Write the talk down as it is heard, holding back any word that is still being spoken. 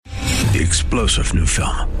The explosive new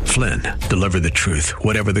film, Flynn, deliver the truth,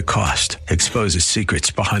 whatever the cost, exposes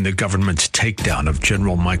secrets behind the government's takedown of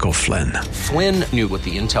General Michael Flynn. Flynn knew what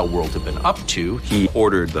the intel world had been up to. He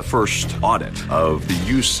ordered the first audit of the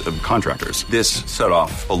use of contractors. This set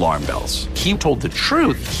off alarm bells. He told the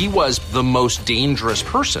truth. He was the most dangerous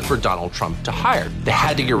person for Donald Trump to hire. They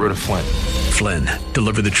had to get rid of Flynn. Flynn,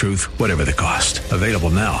 deliver the truth, whatever the cost. Available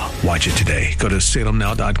now. Watch it today. Go to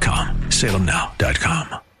salemnow.com.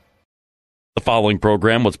 salemnow.com. The following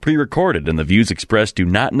program was pre-recorded, and the views expressed do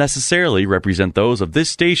not necessarily represent those of this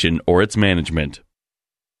station or its management.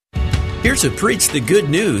 Here to preach the good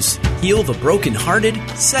news, heal the brokenhearted,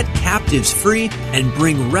 set captives free, and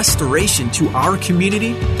bring restoration to our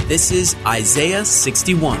community, this is Isaiah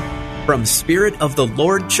 61. From Spirit of the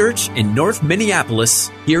Lord Church in North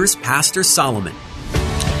Minneapolis, here's Pastor Solomon.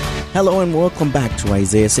 Hello and welcome back to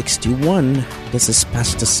Isaiah 61. This is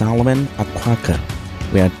Pastor Solomon Akwaka.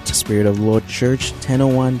 We're at Spirit of the Lord Church,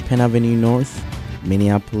 1001 Penn Avenue North,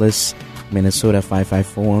 Minneapolis, Minnesota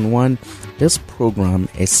 55411. This program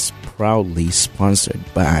is proudly sponsored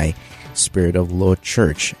by Spirit of the Lord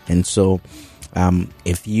Church. And so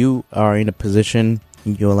if you are in a position,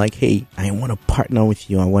 you're like, hey, I want to partner with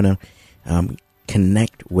you, I want to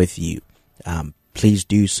connect with you, please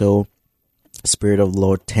do so. Spirit of the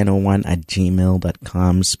Lord 1001 at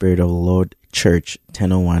gmail.com, Spirit of the Lord Church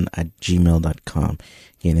 1001 at gmail.com.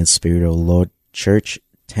 Again, it's Spirit of the Lord Church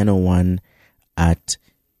 1001 at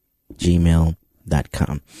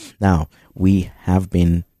gmail.com. Now, we have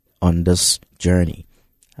been on this journey,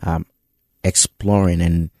 exploring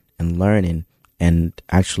and learning and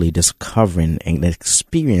actually discovering and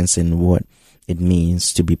experiencing what it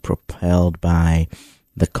means to be propelled by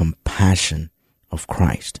the compassion of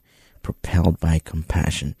Christ. Propelled by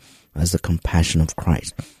compassion, as the compassion of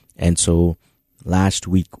Christ. And so last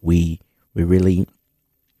week we really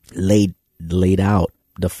laid out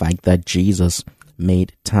the fact that Jesus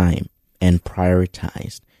made time and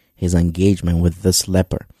prioritized his engagement with this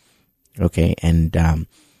leper. Okay, and a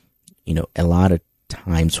lot of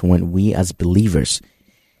times when we as believers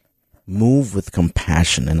move with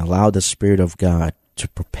compassion and allow the Spirit of God to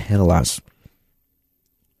propel us,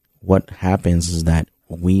 what happens is that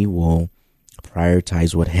we will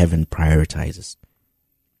prioritize what heaven prioritizes.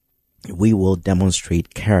 We will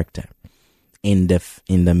demonstrate character in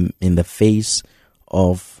the face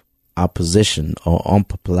of opposition or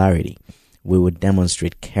unpopularity. We will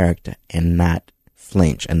demonstrate character and not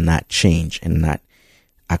flinch and not change and not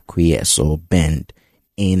acquiesce or bend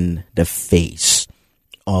in the face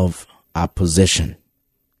of opposition.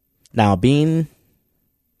 Now, being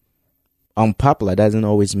unpopular doesn't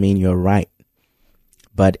always mean you're right.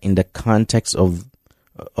 But in the context of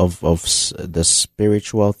the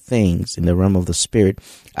spiritual things, in the realm of the Spirit,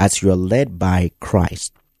 as you are led by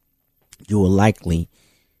Christ, you will likely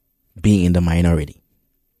be in the minority.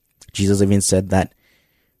 Jesus even said that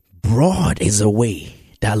broad is a way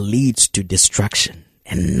that leads to destruction,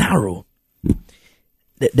 and narrow.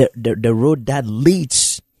 The road that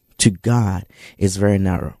leads to God is very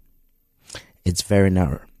narrow. It's very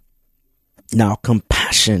narrow. Now,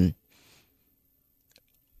 compassion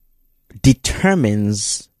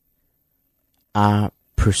determines our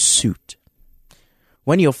pursuit.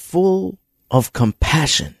 When you're full of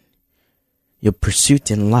compassion, your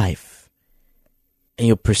pursuit in life and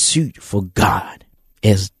your pursuit for God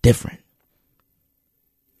is different.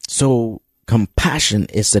 So compassion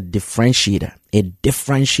is a differentiator. It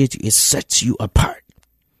differentiates you. It sets you apart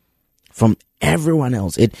from everyone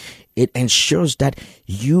else. It ensures that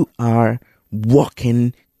you are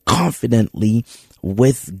walking confidently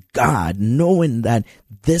with God, knowing that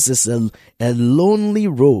this is a lonely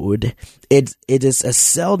road. It is a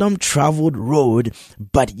seldom traveled road,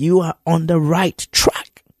 but you are on the right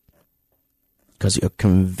track because you're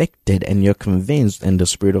convicted and you're convinced, and the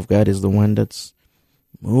Spirit of God is the one that's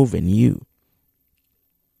moving you.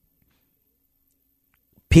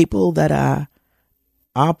 People that are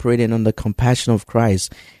operating on the compassion of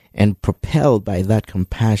Christ and propelled by that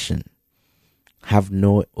compassion have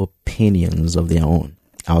no opinions of their own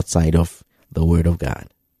outside of the Word of God.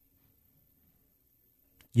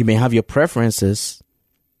 You may have your preferences,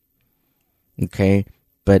 okay,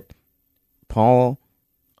 but Paul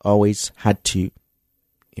always had to,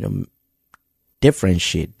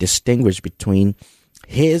 distinguish between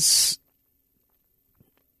his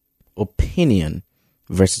opinion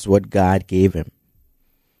versus what God gave him.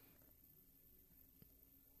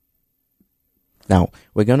 Now,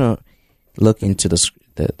 we're going to look into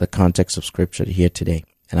the context of Scripture here today.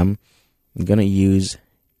 And I'm going to use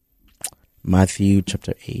Matthew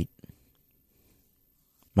chapter 8.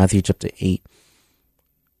 Matthew chapter 8.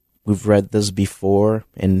 We've read this before,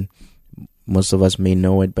 and most of us may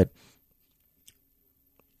know it, but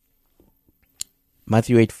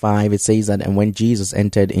Matthew 8:5, it says that, and when Jesus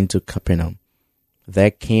entered into Capernaum,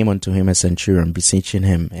 there came unto him a centurion, beseeching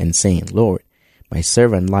him, and saying, Lord, my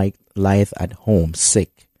servant lieth at home,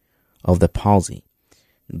 sick of the palsy,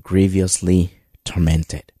 grievously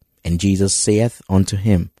tormented. And Jesus saith unto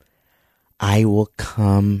him, I will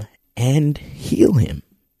come and heal him.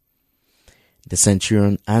 The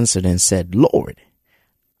centurion answered and said, Lord,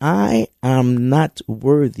 I am not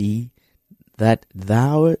worthy that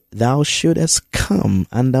thou shouldest come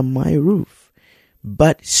under my roof,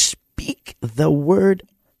 but speak the word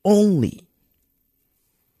only,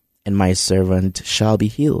 and my servant shall be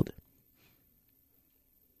healed.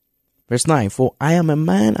 Verse 9, for I am a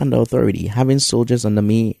man under authority, having soldiers under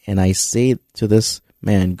me, and I say to this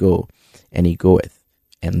man, go, and he goeth,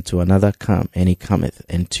 and to another, come, and he cometh,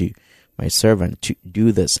 and to my servant, to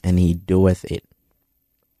do this, and he doeth it.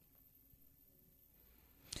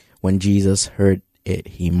 When Jesus heard it,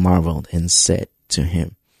 he marveled and said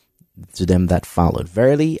to them that followed,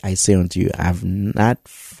 verily I say unto you, I have not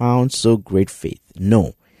found so great faith,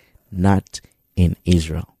 no, not in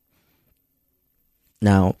Israel.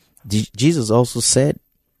 Now, Jesus also said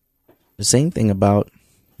the same thing about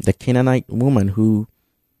the Canaanite woman who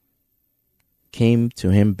came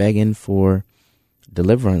to him begging for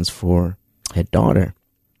deliverance for her daughter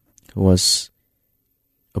who was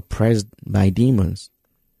oppressed by demons.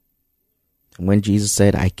 And when Jesus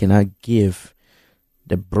said, I cannot give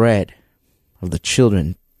the bread of the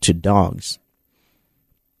children to dogs,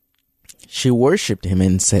 she worshipped him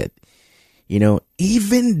and said,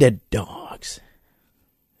 even the dogs,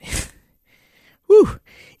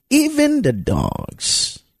 even the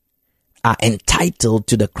dogs are entitled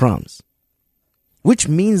to the crumbs, which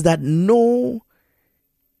means that no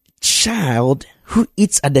child who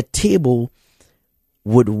eats at the table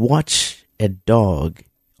would watch a dog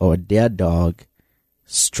or their dog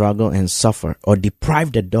struggle and suffer, or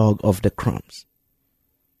deprive the dog of the crumbs.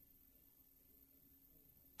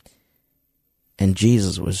 And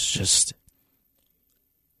Jesus was just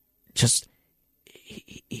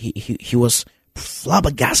he was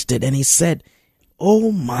flabbergasted, and he said,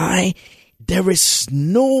 oh my, there is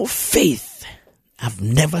no faith. I've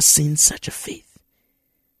never seen such a faith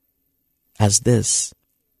as this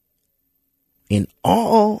in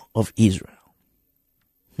all of Israel.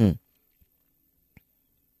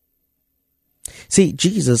 See,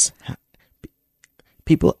 Jesus,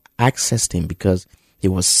 people accessed him because he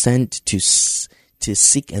was sent to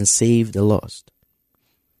seek and save the lost.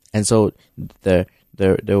 And so the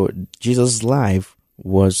Jesus' life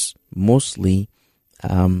was mostly,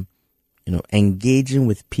 engaging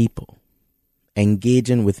with people. I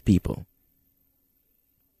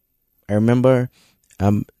remember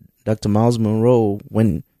Dr. Miles Monroe,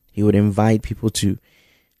 when he would invite people to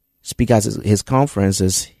speak at his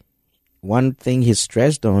conferences, one thing he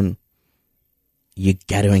stressed on, you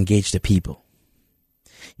got to engage the people.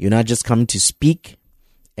 You're not just coming to speak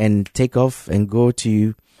and take off and go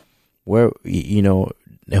to where, the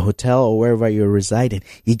hotel or wherever you're residing.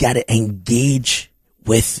 You got to engage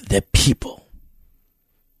with the people.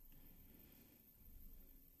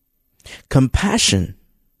 Compassion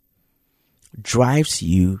drives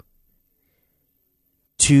you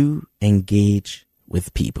to engage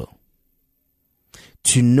with people.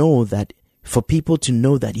 To know that, for people to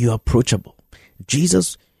know that you're approachable.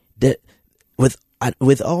 Jesus,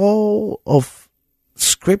 with all of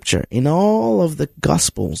Scripture, in all of the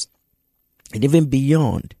Gospels, and even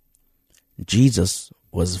beyond, Jesus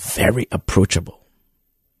was very approachable.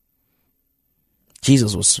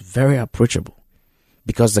 Jesus was very approachable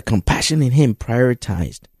because the compassion in him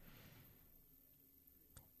prioritized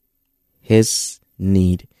his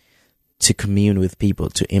need to commune with people,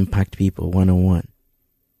 to impact people one-on-one.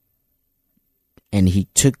 And he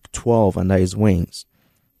took 12 under his wings.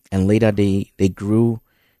 And later they grew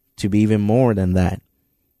to be even more than that.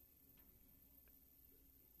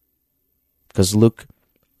 Because Luke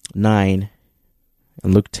 9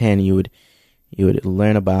 and Luke 10, you would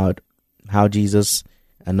learn about how Jesus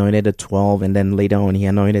anointed the 12, and then later on he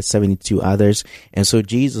anointed 72 others. And so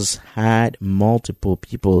Jesus had multiple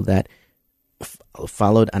people that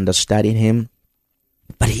followed, understudied him,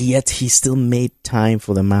 but yet he still made time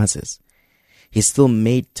for the masses. He still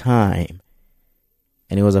made time,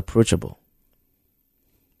 and he was approachable.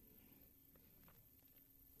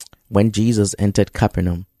 When Jesus entered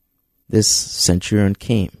Capernaum, this centurion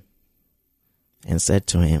came and said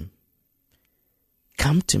to him,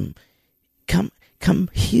 come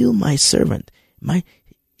heal my servant. My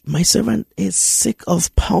servant is sick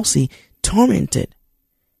of palsy, tormented.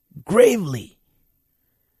 gravely.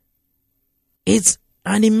 It's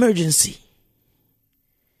an emergency.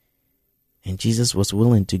 And Jesus was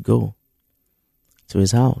willing to go to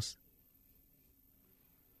his house.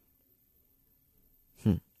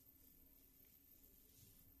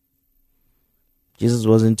 Jesus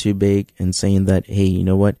wasn't too big and saying that, hey, you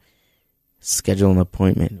know what? Schedule an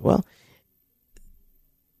appointment. Well,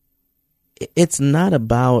 it's not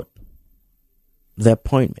about the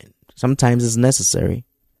appointment. Sometimes it's necessary.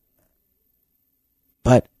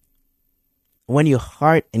 But when your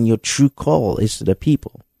heart and your true call is to the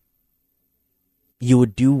people, you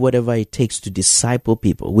would do whatever it takes to disciple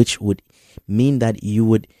people, which would mean that you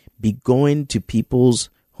would be going to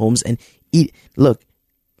people's homes and eat. Look,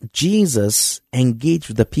 Jesus engaged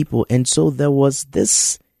with the people, and so there was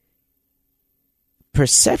this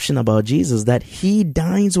perception about Jesus that he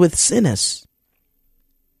dines with sinners.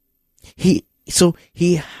 He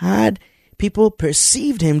had people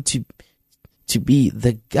perceived him to be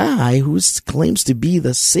the guy who claims to be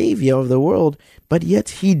the savior of the world, but yet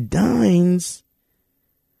he dines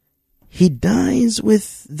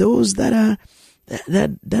with those that are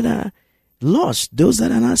lost, those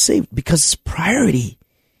that are not saved, because his priority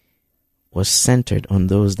was centered on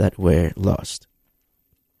those that were lost.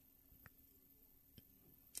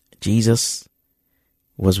 Jesus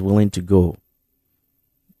was willing to go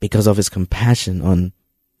because of his compassion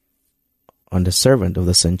on the servant of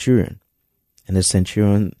the centurion. And the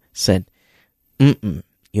centurion said,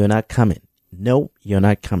 you're not coming. No, you're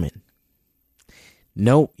not coming.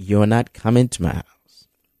 No, you're not coming to my house.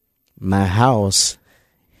 My house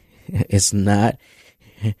is not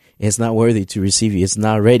worthy to receive you. It's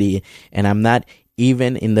not ready. And I'm not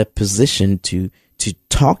even in the position to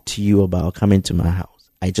talk to you about coming to my house.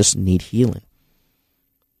 I just need healing.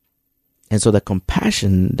 And so the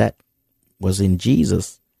compassion that was in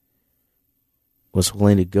Jesus was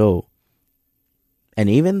willing to go. And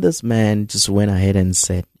even this man just went ahead and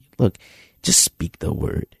said, look, just speak the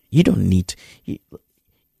word. You don't need to,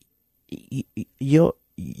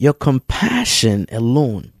 your compassion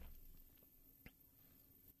alone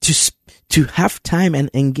to have time and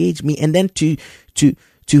engage me, and then to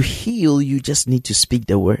heal, you just need to speak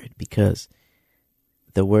the word, because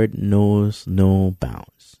the word knows no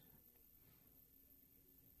bounds.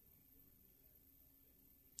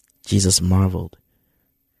 Jesus marveled.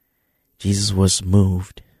 Jesus was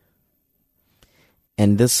moved.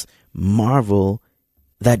 And this marvel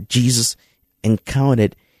that Jesus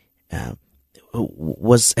encountered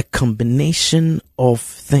was a combination of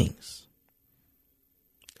things.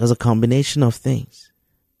 It was a combination of things.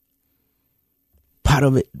 Part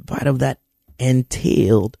of that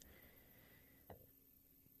entailed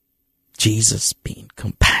Jesus being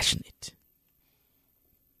compassionate.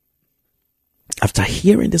 After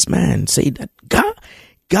hearing this man say that,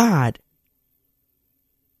 God,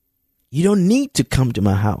 you don't need to come to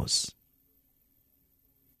my house.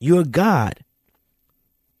 You're God.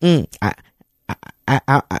 It's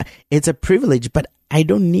a privilege, but I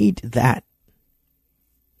don't need that.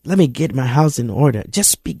 Let me get my house in order. Just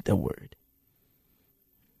speak the word.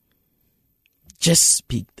 Just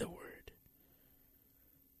speak the word.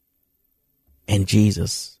 And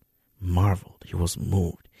Jesus marveled. He was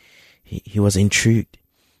moved. He was intrigued.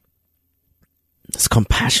 This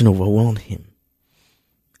compassion overwhelmed him.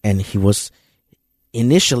 And he was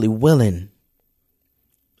initially willing,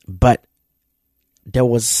 but there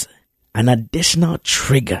was an additional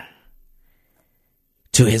trigger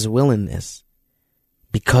to his willingness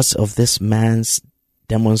because of this man's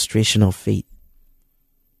demonstration of faith.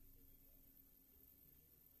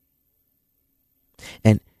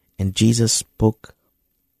 And Jesus spoke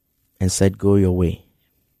and said, go your way.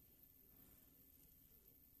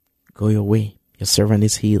 Go your way. Your servant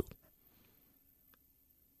is healed.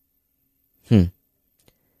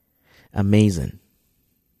 Amazing.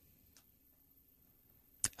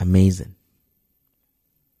 Amazing.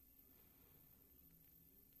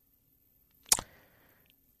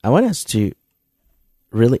 I want us to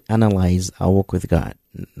really analyze our walk with God.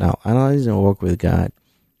 Now, analyzing our walk with God,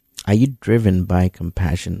 are you driven by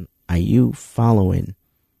compassion? Are you following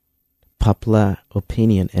popular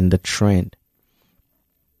opinion and the trend?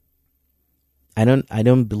 I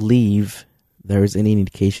don't believe there is any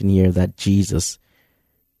indication here that Jesus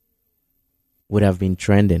would have been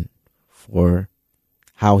trending for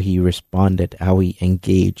how he responded, how he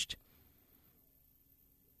engaged,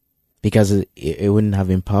 because it wouldn't have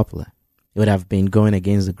been popular. It would have been going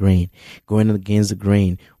against the grain. Going against the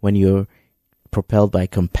grain when you're propelled by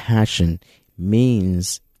compassion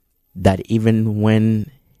means that even when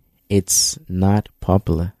it's not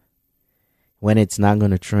popular, when it's not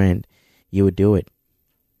going to trend, you would do it.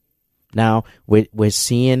 Now we're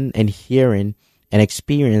seeing and hearing and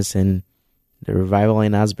experiencing the revival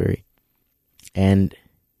in Asbury, and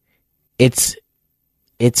it's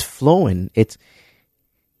flowing. It's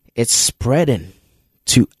spreading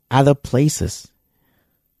to other places.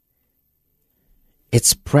 It's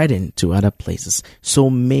spreading to other places. So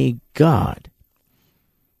may God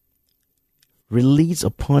release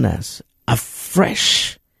upon us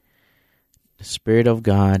afresh the Spirit of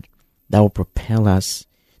God that will propel us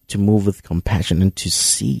to move with compassion and to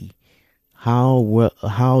see how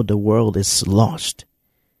the world is lost,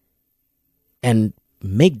 and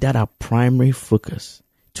make that our primary focus,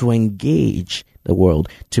 to engage the world,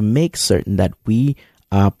 to make certain that we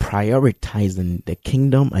are prioritizing the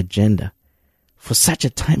kingdom agenda for such a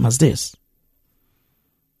time as this,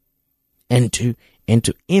 and to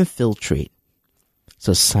infiltrate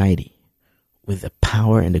society with the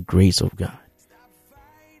power and the grace of God.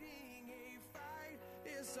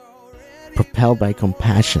 Propelled by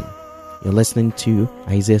compassion. You're listening to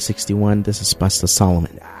Isaiah 61. This is Pastor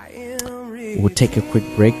Solomon. We'll take a quick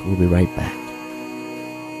break. We'll be right back.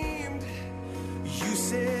 You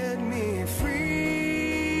set me free,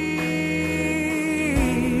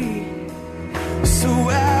 so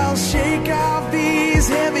I'll shake off these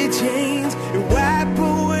heavy chains and wipe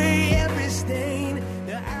away every stain.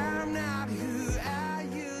 I'm not who I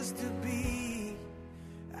used to be.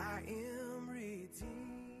 I am redeemed.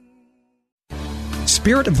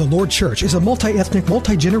 Spirit of the Lord Church is a multi-ethnic,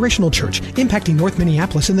 multi-generational church impacting North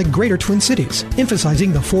Minneapolis and the greater Twin Cities,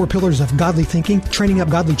 emphasizing the 4 pillars of godly thinking, training up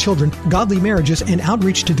godly children, godly marriages, and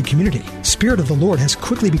outreach to the community. Spirit of the Lord has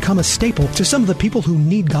quickly become a staple to some of the people who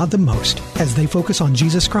need God the most. As they focus on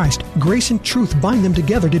Jesus Christ, grace and truth bind them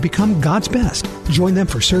together to become God's best. Join them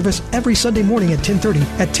for service every Sunday morning at 10:30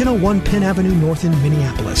 at 1001 Penn Avenue North in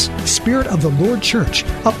Minneapolis. Spirit of the Lord Church,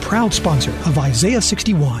 a proud sponsor of Isaiah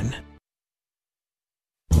 61.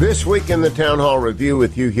 This week in the Town Hall Review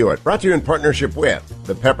with Hugh Hewitt, brought to you in partnership with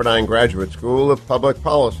the Pepperdine Graduate School of Public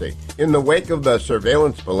Policy. In the wake of the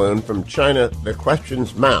surveillance balloon from China, the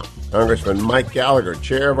questions mount. Congressman Mike Gallagher,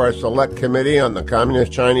 chair of our select committee on the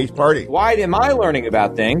Communist Chinese Party. Why am I learning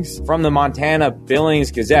about things from the Montana Billings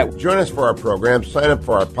Gazette? Join us for our program. Sign up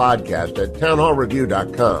for our podcast at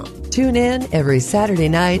townhallreview.com. Tune in every Saturday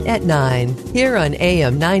night at 9 here on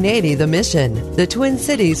AM 980 The Mission, the Twin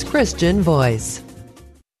Cities Christian Voice.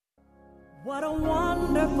 What a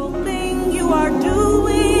wonderful thing you are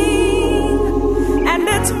doing, and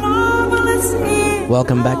it's marvelous in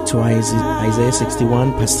Welcome back to Isaiah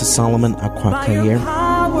 61. Pastor Solomon Akwaka here.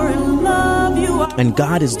 And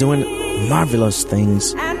God is doing marvelous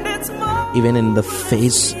things, even in the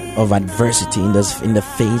face of adversity, in the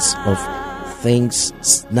face of things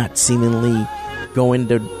not seemingly going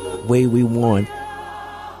the way we want.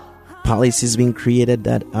 Policies being created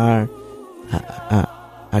that are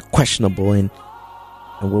questionable, and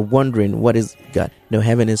we're wondering, what is God? No,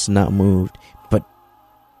 heaven is not moved, but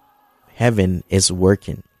heaven is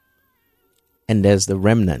working, and there's the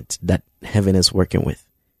remnant that heaven is working with.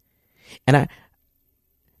 And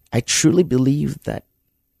I truly believe that,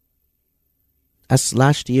 as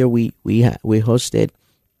last year we hosted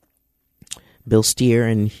Bill Steer,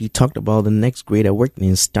 and he talked about the next great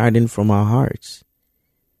awakening starting from our hearts.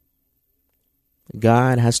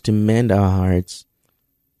 God has to mend our hearts.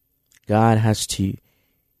 God has to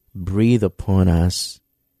breathe upon us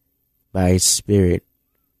by His Spirit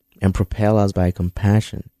and propel us by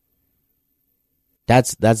compassion.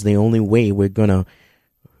 That's the only way we're gonna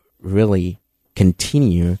really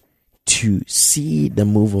continue to see the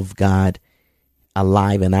move of God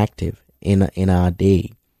alive and active in our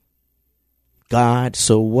day. God,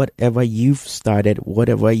 so whatever you've started,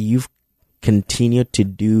 whatever you've continued to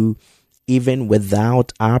do, even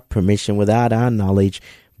without our permission, without our knowledge,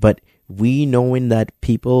 but we knowing that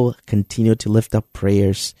people continue to lift up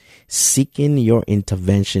prayers, seeking your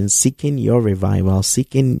intervention, seeking your revival,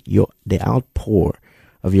 seeking the outpour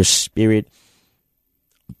of your Spirit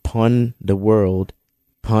upon the world,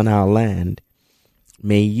 upon our land.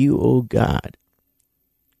 May you, O God,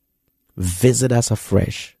 visit us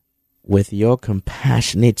afresh with your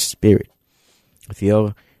compassionate Spirit, with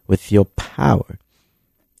your power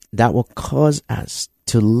that will cause us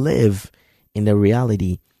to live in the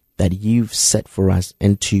reality that you've set for us,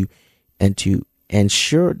 and to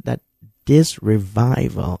ensure that this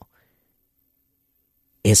revival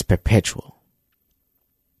is perpetual.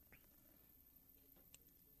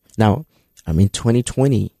 Now, in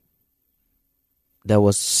 2020, there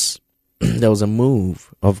was a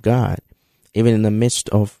move of God, even in the midst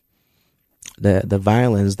of the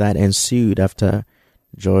violence that ensued after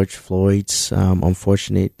George Floyd's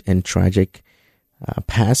unfortunate and tragic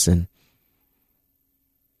passing.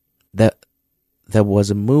 there was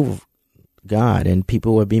a move of God, and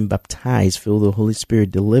people were being baptized, filled with the Holy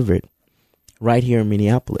Spirit, delivered right here in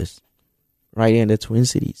Minneapolis, right here in the Twin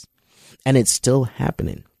Cities. And it's still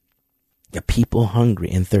happening. There are people hungry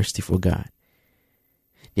and thirsty for God.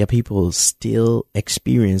 There are people still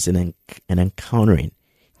experiencing and encountering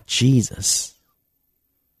Jesus.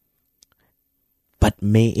 But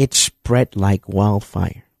may it spread like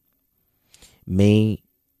wildfire. May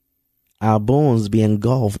our bones be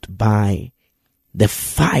engulfed by the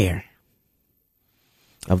fire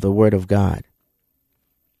of the Word of God,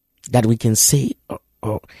 that we can say,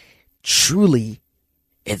 truly,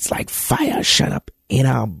 it's like fire shut up in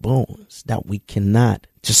our bones, that we cannot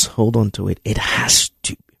just hold on to it. It has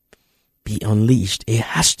to be unleashed. It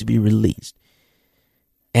has to be released.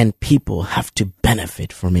 And people have to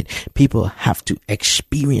benefit from it. People have to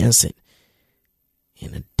experience it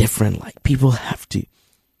in a different light. People have to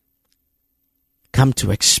come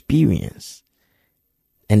to experience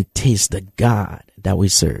and taste the God that we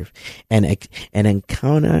serve, and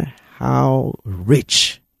encounter how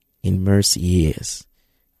rich in mercy He is,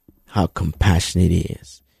 how compassionate He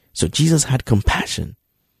is. So Jesus had compassion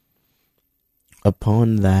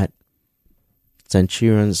upon that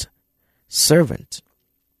centurion's servant,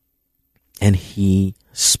 and He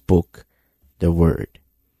spoke the word.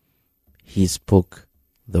 He spoke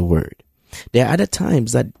the word. There are other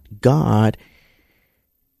times that God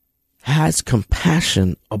has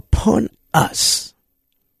compassion upon us.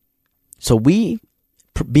 So we,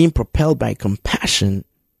 being propelled by compassion,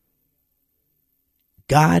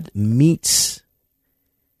 God meets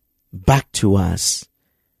back to us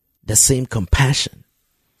the same compassion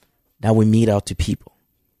that we mete out to people.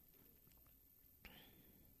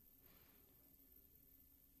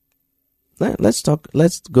 Let's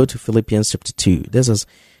go to Philippians chapter 2. This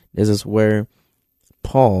is where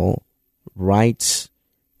Paul writes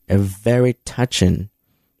a very touching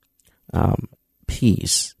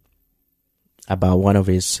piece about one of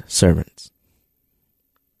his servants.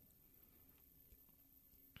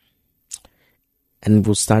 And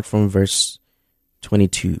we'll start from verse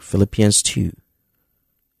 22, Philippians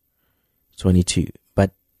 2:22.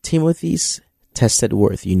 But Timothy's tested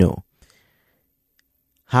worth,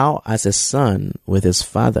 how as a son with his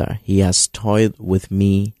father, he has toiled with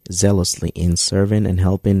me zealously in serving and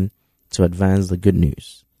helping to advance the good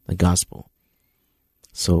news, the gospel.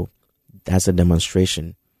 So that's a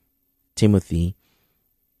demonstration. Timothy,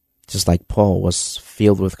 just like Paul, was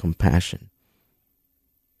filled with compassion.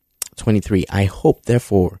 23, I hope,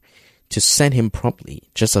 therefore, to send him promptly,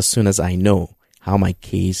 just as soon as I know how my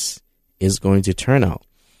case is going to turn out.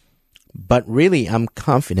 But really, I'm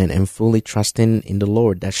confident and fully trusting in the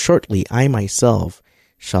Lord that shortly I myself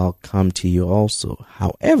shall come to you also.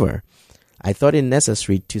 However, I thought it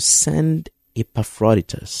necessary to send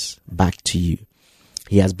Epaphroditus back to you.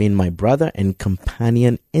 He has been my brother and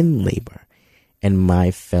companion in labor and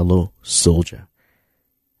my fellow soldier,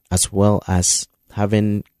 as well as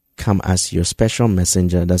having come as your special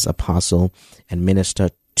messenger, as apostle and minister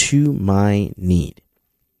to my need.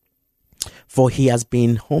 For he has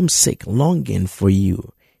been homesick, longing for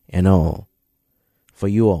you all,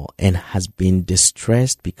 and has been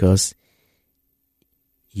distressed because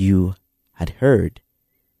you had heard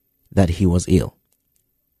that he was ill.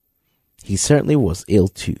 He certainly was ill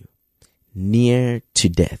too, near to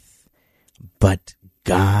death, but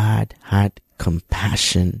God had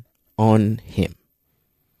compassion on him.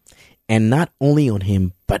 And not only on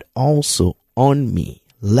him, but also on me,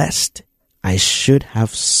 lest I should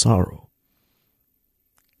have sorrow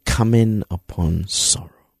coming upon sorrow.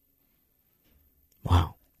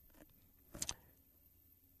 Wow.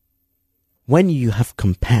 When you have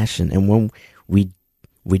compassion, and when we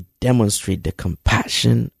demonstrate the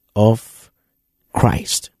compassion of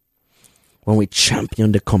Christ, when we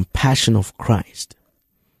champion the compassion of Christ,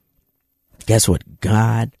 guess what?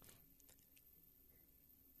 God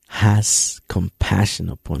has compassion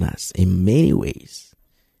upon us in many ways,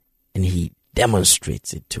 and he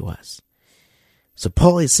demonstrates it to us. So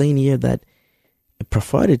Paul is saying here that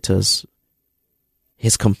Epaphroditus,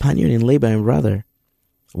 his companion in labor and brother,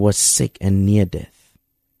 was sick and near death.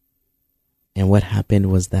 And what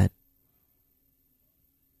happened was that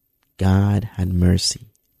God had mercy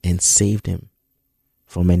and saved him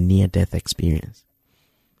from a near-death experience.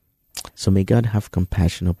 So may God have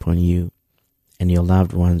compassion upon you and your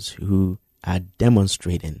loved ones who are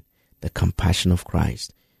demonstrating the compassion of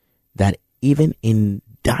Christ, that even in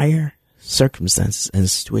dire circumstances and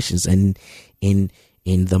situations and in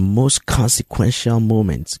the most consequential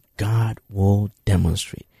moments, God will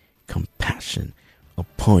demonstrate compassion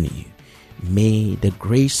upon you. May the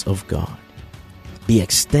grace of God be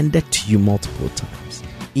extended to you multiple times,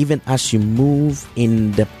 even as you move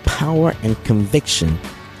in the power and conviction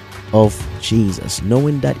of Jesus,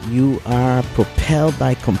 knowing that you are propelled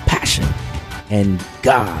by compassion, and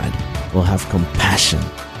God will have compassion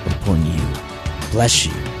upon you. Bless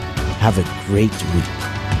you. Have a great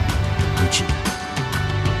week. Richie.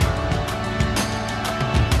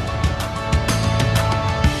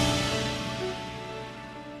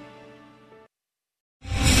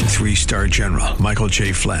 3-star General Michael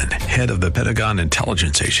J. Flynn, head of the Pentagon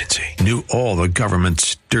Intelligence Agency, knew all the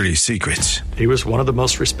government's dirty secrets. He was one of the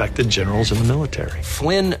most respected generals in the military.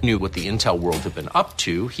 Flynn knew what the intel world had been up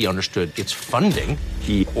to. He understood its funding.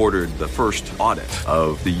 He ordered the first audit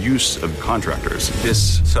of the use of contractors.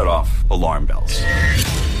 This set off alarm bells.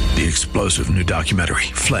 The explosive new documentary,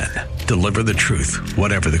 Flynn, Deliver the Truth,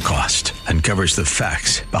 Whatever the Cost, uncovers the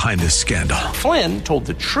facts behind this scandal. Flynn told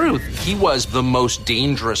the truth. He was the most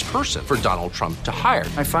dangerous person for Donald Trump to hire.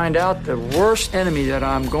 I find out the worst enemy that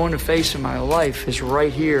I'm going to face in my life is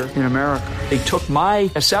right here in America. They took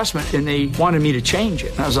my assessment and they wanted me to change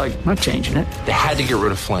it. And I was like, I'm not changing it. They had to get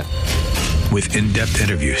rid of Flynn. With in-depth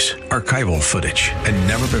interviews, archival footage, and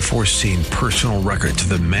never-before-seen personal records of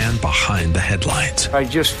the man behind the headlines. I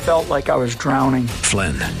just felt like I was drowning.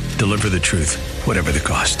 Flynn, Deliver the Truth, Whatever the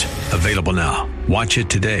Cost. Available now. Watch it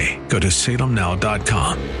today. Go to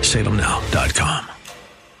salemnow.com. salemnow.com.